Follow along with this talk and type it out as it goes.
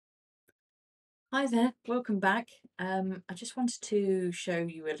Hi there, welcome back. I just wanted to show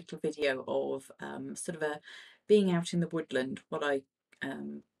you a little video of sort of a being out in the woodland, what I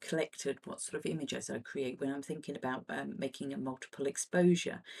collected, what sort of images I create when I'm thinking about making a multiple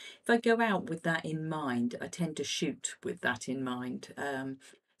exposure. If I go out with that in mind, I tend to shoot with that in mind.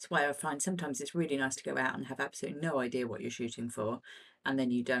 That's why I find sometimes it's really nice to go out and have absolutely no idea what you're shooting for, and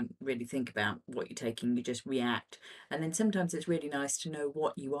then you don't really think about what you're taking, you just react. And then sometimes it's really nice to know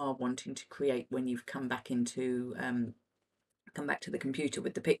what you are wanting to create when you've come back to the computer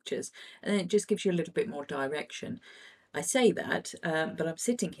with the pictures, and then it just gives you a little bit more direction. I say that, but I'm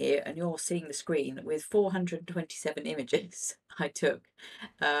sitting here and you're seeing the screen with 427 images I took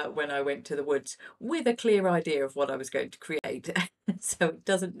when I went to the woods with a clear idea of what I was going to create. So it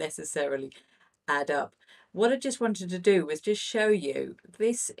doesn't necessarily add up. What I just wanted to do was just show you,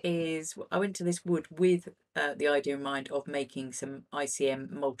 I went to this wood with the idea in mind of making some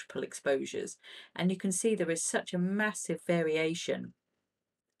ICM multiple exposures. And you can see there is such a massive variation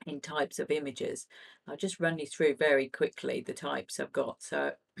in types of images. I'll just run you through very quickly the types I've got.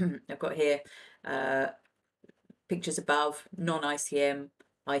 So I've got here uh, pictures above, non-ICM,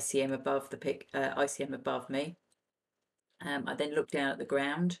 ICM above ICM above me. I then look down at the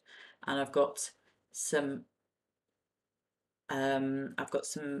ground and I've got some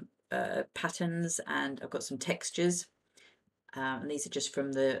patterns and I've got some textures, and these are just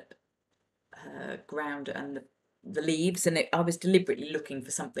from the ground and the leaves. And I was deliberately looking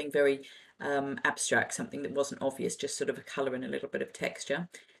for something very abstract, something that wasn't obvious, just sort of a colour and a little bit of texture.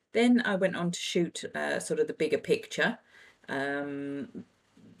 Then I went on to shoot sort of the bigger picture.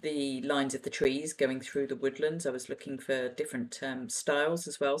 The lines of the trees going through the woodlands. I was looking for different styles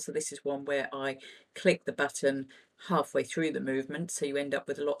as well. So this is one where I click the button halfway through the movement, so you end up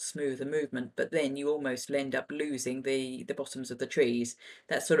with a lot smoother movement, but then you almost end up losing the bottoms of the trees.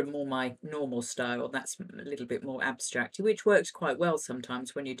 That's sort of more my normal style. That's a little bit more abstract, which works quite well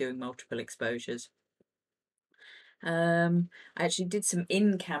sometimes when you're doing multiple exposures. I actually did some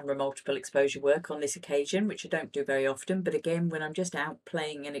in-camera multiple exposure work on this occasion, which I don't do very often, but again, when I'm just out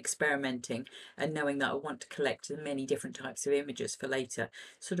playing and experimenting and knowing that I want to collect many different types of images for later,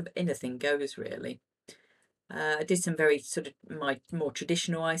 sort of anything goes really. I did some very sort of my more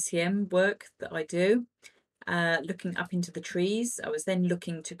traditional ICM work that I do. Looking up into the trees, I was then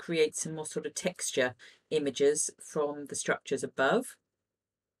looking to create some more sort of texture images from the structures above.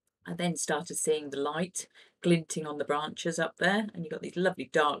 I then started seeing the light glinting on the branches up there, and you've got these lovely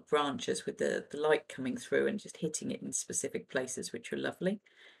dark branches with the light coming through and just hitting it in specific places, which were lovely.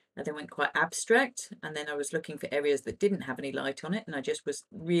 I then went quite abstract, and then I was looking for areas that didn't have any light on it, and I just was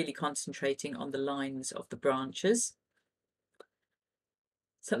really concentrating on the lines of the branches.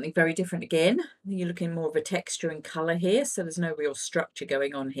 Something very different again. You're looking more of a texture and colour here, so there's no real structure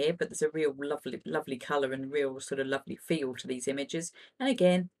going on here, but there's a real lovely colour and real sort of lovely feel to these images. And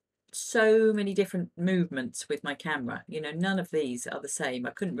again, so many different movements with my camera. You know, none of these are the same.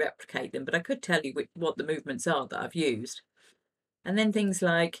 I couldn't replicate them, but I could tell you what the movements are that I've used. And then things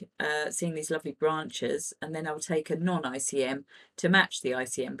like seeing these lovely branches, and then I'll take a non-ICM to match the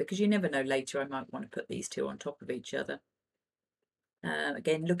ICM, because you never know, later I might want to put these two on top of each other.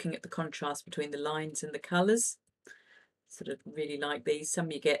 Again, looking at the contrast between the lines and the colours, sort of really like these.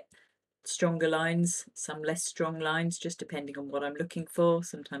 Some you get stronger lines, some less strong lines, just depending on what I'm looking for.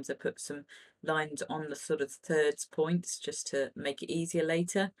 Sometimes I put some lines on the sort of thirds points just to make it easier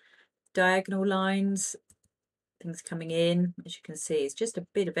later. Diagonal lines, things coming in, as you can see, it's just a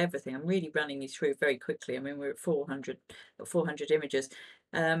bit of everything. I'm really running you through very quickly. I mean, we're at 400 images.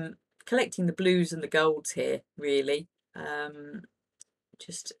 Collecting the blues and the golds here, really. And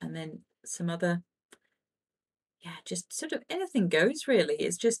then some other, yeah, just sort of anything goes really.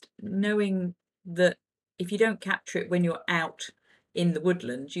 It's just knowing that if you don't capture it when you're out in the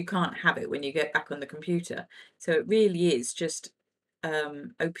woodland, you can't have it when you get back on the computer. So it really is just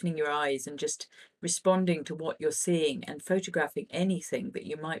opening your eyes and just responding to what you're seeing and photographing anything that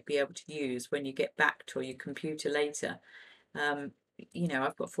you might be able to use when you get back to your computer later. Um, you know,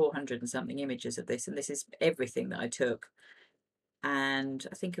 I've got 400 and something images of this, and this is everything that I took. And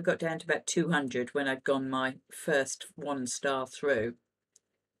I think I got down to about 200 when I'd gone my first one star through.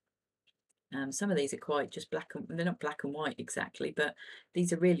 Some of these are quite just they're not black and white exactly, but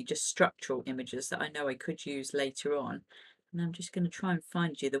these are really just structural images that I know I could use later on. And I'm just going to try and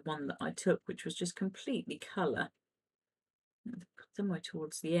find you the one that I took, which was just completely colour, somewhere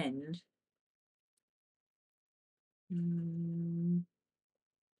towards the end.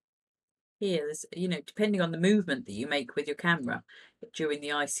 here, there's, you know, depending on the movement that you make with your camera during the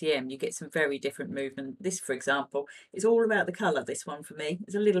ICM, you get some very different movement. This, for example, is all about the colour, this one for me.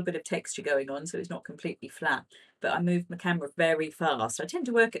 There's a little bit of texture going on, so it's not completely flat, but I moved my camera very fast. I tend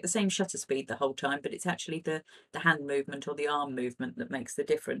to work at the same shutter speed the whole time, but it's actually the hand movement or the arm movement that makes the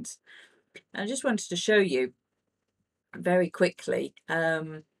difference. And I just wanted to show you very quickly,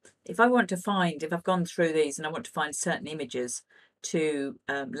 if I want to find, if I've gone through these and I want to find certain images to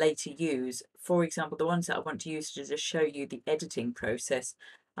later use, for example, the ones that I want to use to just show you the editing process,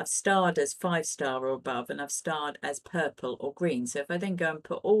 I've starred as 5-star or above, and I've starred as purple or green. So if I then go and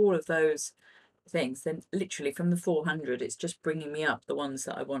put all of those things, then literally from the 400, it's just bringing me up the ones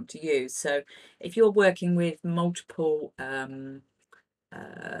that I want to use. So if you're working with multiple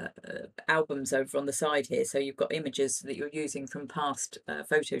albums over on the side here, so you've got images that you're using from past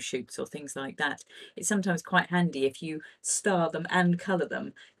photo shoots or things like that, it's sometimes quite handy if you star them and colour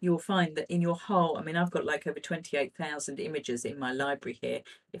them. You'll find that in your whole, I mean, I've got like over 28,000 images in my library here.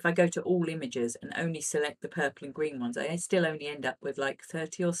 If I go to all images and only select the purple and green ones, I still only end up with like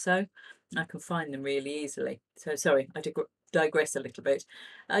 30 or so. I can find them really easily. So sorry, I digress a little bit.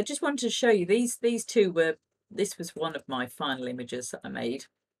 I just wanted to show you these two were, this was one of my final images that I made.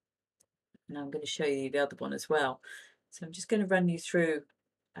 And I'm going to show you the other one as well. So I'm just going to run you through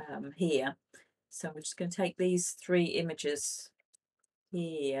here. So I'm just going to take these 3 images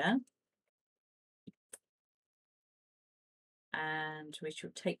here, and we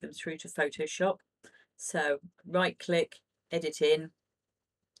shall take them through to Photoshop. So right click, edit in,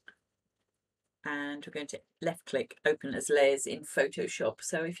 and we're going to left click, open as layers in Photoshop.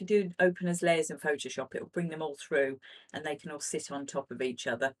 So if you do open as layers in Photoshop, it will bring them all through and they can all sit on top of each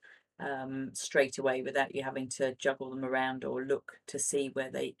other straight away without you having to juggle them around or look to see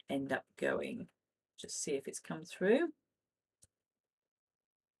where they end up going. Just see if it's come through.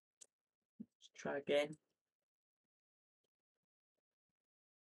 Let's try again.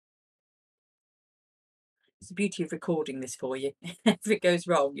 It's the beauty of recording this for you. If it goes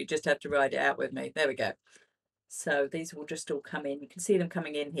wrong, you just have to ride it out with me. There we go. So these will just all come in. You can see them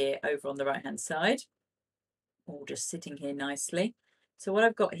coming in here over on the right hand side, all just sitting here nicely. So what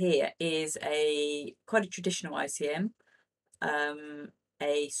I've got here is quite a traditional ICM,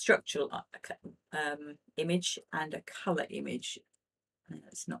 a structural image and a colour image.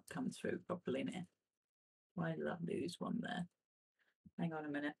 It's not come through properly now. Why did I lose one there? Hang on a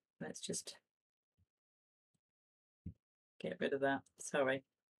minute. Let's just get rid of that. Sorry.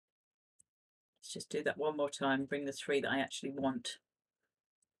 Let's just do that one more time. Bring the 3 that I actually want.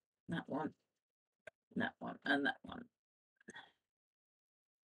 That one, and that one.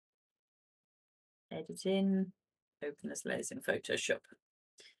 Edit in, open as layers in Photoshop.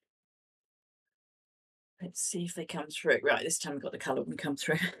 Let's see if they come through. Right, this time we've got the colour one come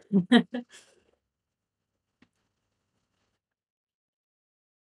through.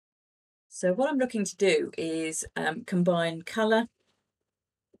 So what I'm looking to do is combine colour.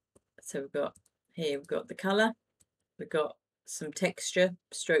 So we've got here, we've got the colour, we've got some texture,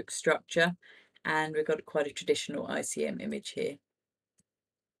 stroke structure, and we've got quite a traditional ICM image here.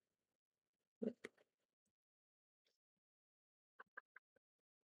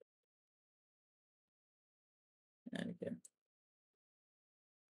 There we go.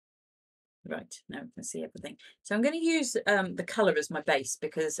 Right, now we can see everything. So I'm going to use the colour as my base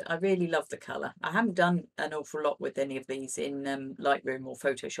because I really love the colour. I haven't done an awful lot with any of these in Lightroom or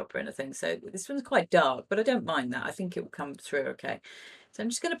Photoshop or anything. So this one's quite dark, but I don't mind that. I think it will come through okay. So I'm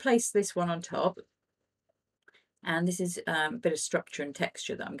just going to place this one on top. And this is a bit of structure and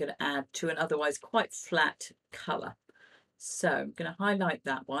texture that I'm going to add to an otherwise quite flat colour. So I'm going to highlight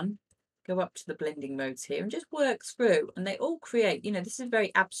that one, go up to the blending modes here and just work through, and they all create, you know, this is a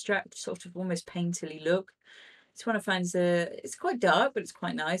very abstract sort of almost painterly look. This one I find it's quite dark, but it's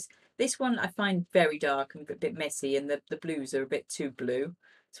quite nice. This one I find very dark and a bit messy, and the blues are a bit too blue.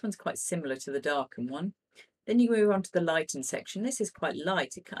 This one's quite similar to the darkened one. Then you move on to the lighten section. This is quite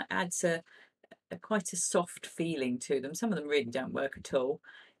light. It kind of adds quite a soft feeling to them. Some of them really don't work at all.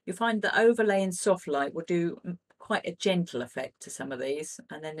 You find that overlay and soft light will do quite a gentle effect to some of these,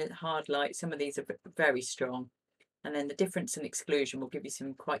 and then at hard light, some of these are very strong. And then the difference in exclusion will give you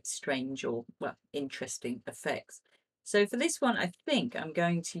some quite strange or, well, interesting effects. So for this one, I think I'm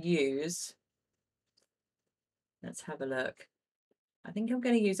going to use, let's have a look. I think I'm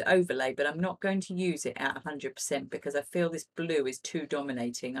going to use overlay, but I'm not going to use it at 100% because I feel this blue is too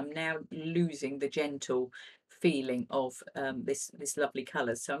dominating. I'm now losing the gentle feeling of this lovely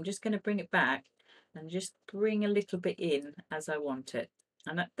colour. So I'm just going to bring it back and just bring a little bit in as I want it.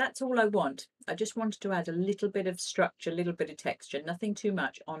 And that's all I want. I just wanted to add a little bit of structure, a little bit of texture, nothing too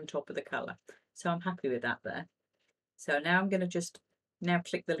much on top of the colour. So I'm happy with that there. So now I'm going to just now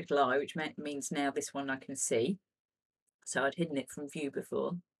click the little eye, which means now this one I can see. So I'd hidden it from view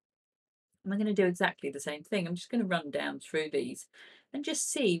before. And I'm going to do exactly the same thing. I'm just going to run down through these and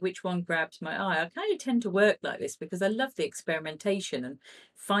just see which one grabs my eye. I kind of tend to work like this because I love the experimentation and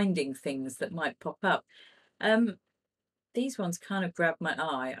finding things that might pop up. These ones kind of grab my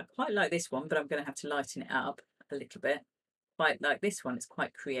eye. I quite like this one, but I'm going to have to lighten it up a little bit. Quite like this one, it's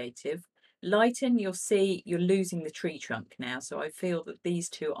quite creative. Lighten, you'll see you're losing the tree trunk now, so I feel that these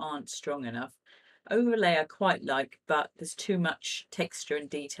two aren't strong enough. Overlay I quite like, but there's too much texture and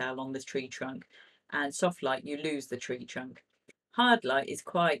detail on the tree trunk. And soft light, you lose the tree trunk. Hard light is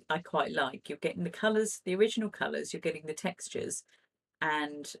I quite like. You're getting the colours, the original colours, you're getting the textures,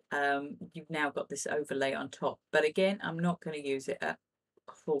 and you've now got this overlay on top. But again, I'm not going to use it at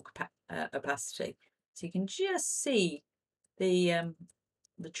full opacity. So you can just see the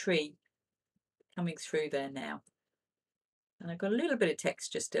tree coming through there now. And I've got a little bit of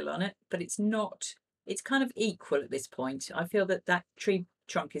texture still on it, but it's not, it's kind of equal at this point. I feel that that tree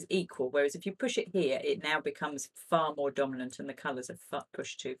trunk is equal, whereas if you push it here, it now becomes far more dominant and the colours are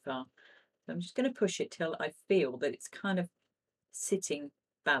pushed too far. So I'm just going to push it till I feel that it's kind of sitting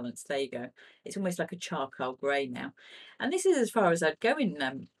balanced. There you go. It's almost like a charcoal grey now. And this is as far as I'd go in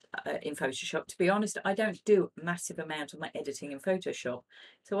Photoshop. To be honest, I don't do a massive amount of my editing in Photoshop.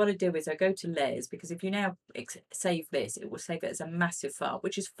 So what I do is I go to layers, because if you now save this, it will save it as a massive file,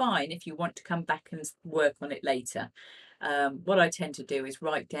 which is fine if you want to come back and work on it later. What I tend to do is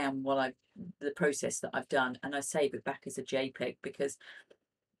write down the process that I've done, and I save it back as a JPEG, because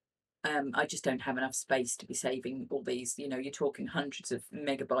I just don't have enough space to be saving all these. You know, you're talking hundreds of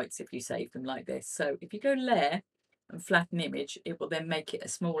megabytes if you save them like this. So if you go layer and flatten image, it will then make it a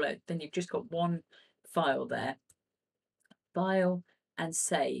smaller. Then you've just got one file there, file and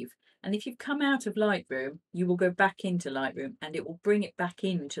save. And if you've come out of Lightroom, you will go back into Lightroom and it will bring it back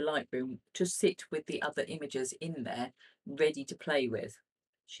into Lightroom to sit with the other images in there, ready to play with,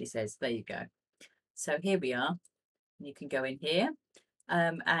 she says. There you go. So here we are. You can go in here.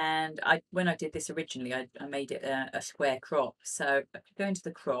 And when I did this originally, I made it a square crop. So if you go into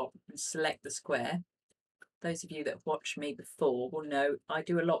the crop and select the square, those of you that have watched me before will know I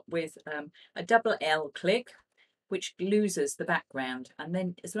do a lot with a double L click, which loses the background. And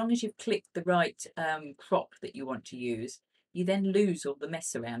then as long as you've clicked the right crop that you want to use, you then lose all the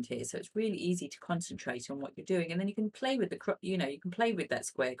mess around here. So it's really easy to concentrate on what you're doing. And then you can play with the crop, you know, you can play with that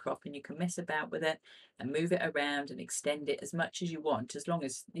square crop and you can mess about with it and move it around and extend it as much as you want, as long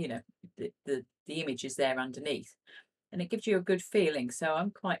as, you know, the image is there underneath. And it gives you a good feeling. So I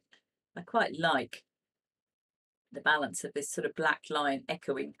quite like the balance of this sort of black line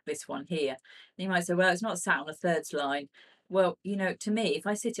echoing this one here. And you might say, well, it's not sat on a thirds line. Well, you know, to me, if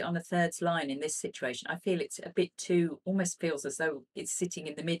I sit it on a thirds line in this situation, I feel it's a bit too, almost feels as though it's sitting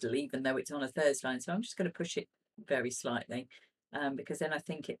in the middle, even though it's on a thirds line. So I'm just going to push it very slightly, because then I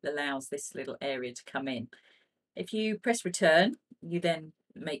think it allows this little area to come in. If you press return, you then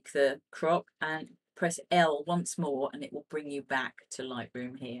make the crop and press L once more and it will bring you back to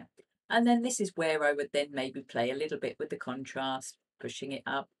Lightroom here. And then this is where I would then maybe play a little bit with the contrast, pushing it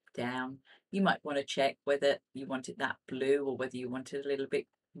up, down. You might want to check whether you wanted that blue or whether you wanted a little bit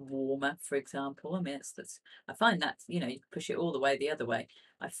warmer, for example. I mean, I find that, you know, you push it all the way the other way.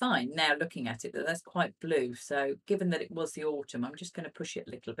 I find now looking at it that that's quite blue. So given that it was the autumn, I'm just going to push it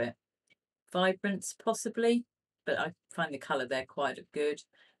a little bit. Vibrance possibly, but I find the colour there quite good.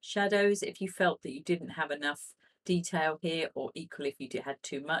 Shadows, if you felt that you didn't have enough detail here, or equally if you had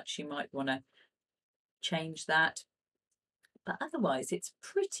too much, you might want to change that. But otherwise it's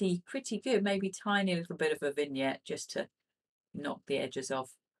pretty good. Maybe tiny little bit of a vignette just to knock the edges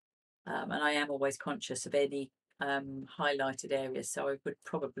off. And I am always conscious of any highlighted areas, so I would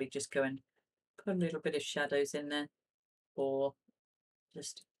probably just go and put a little bit of shadows in there, or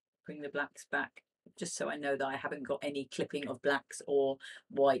just bring the blacks back, just so I know that I haven't got any clipping of blacks or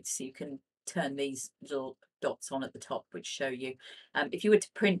whites. So you can turn these little dots on at the top, which show you. If you were to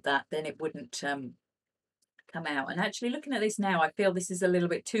print that, then it wouldn't come out. And actually looking at this now, I feel this is a little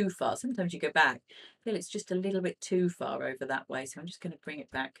bit too far. Sometimes you go back, I feel it's just a little bit too far over that way. So I'm just going to bring it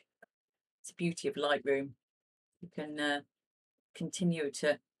back. It's the beauty of Lightroom. You can continue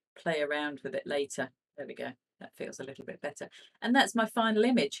to play around with it later. There we go. That feels a little bit better. And that's my final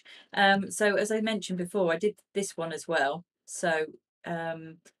image. So as I mentioned before, I did this one as well. So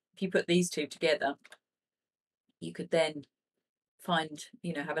if you put these two together, you could then find,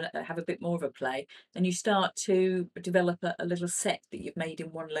 you know, have a bit more of a play, then you start to develop a little set that you've made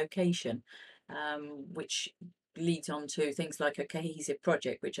in one location, which leads on to things like a cohesive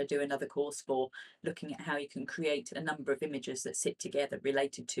project, which I do another course for, looking at how you can create a number of images that sit together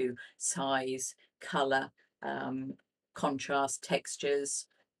related to size, colour, um, contrast, textures,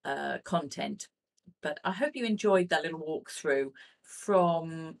 content. But I hope you enjoyed that little walkthrough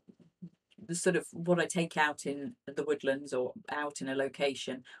from the sort of what I take out in the woodlands or out in a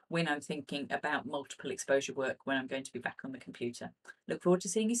location when I'm thinking about multiple exposure work when I'm going to be back on the computer. Look forward to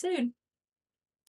seeing you soon.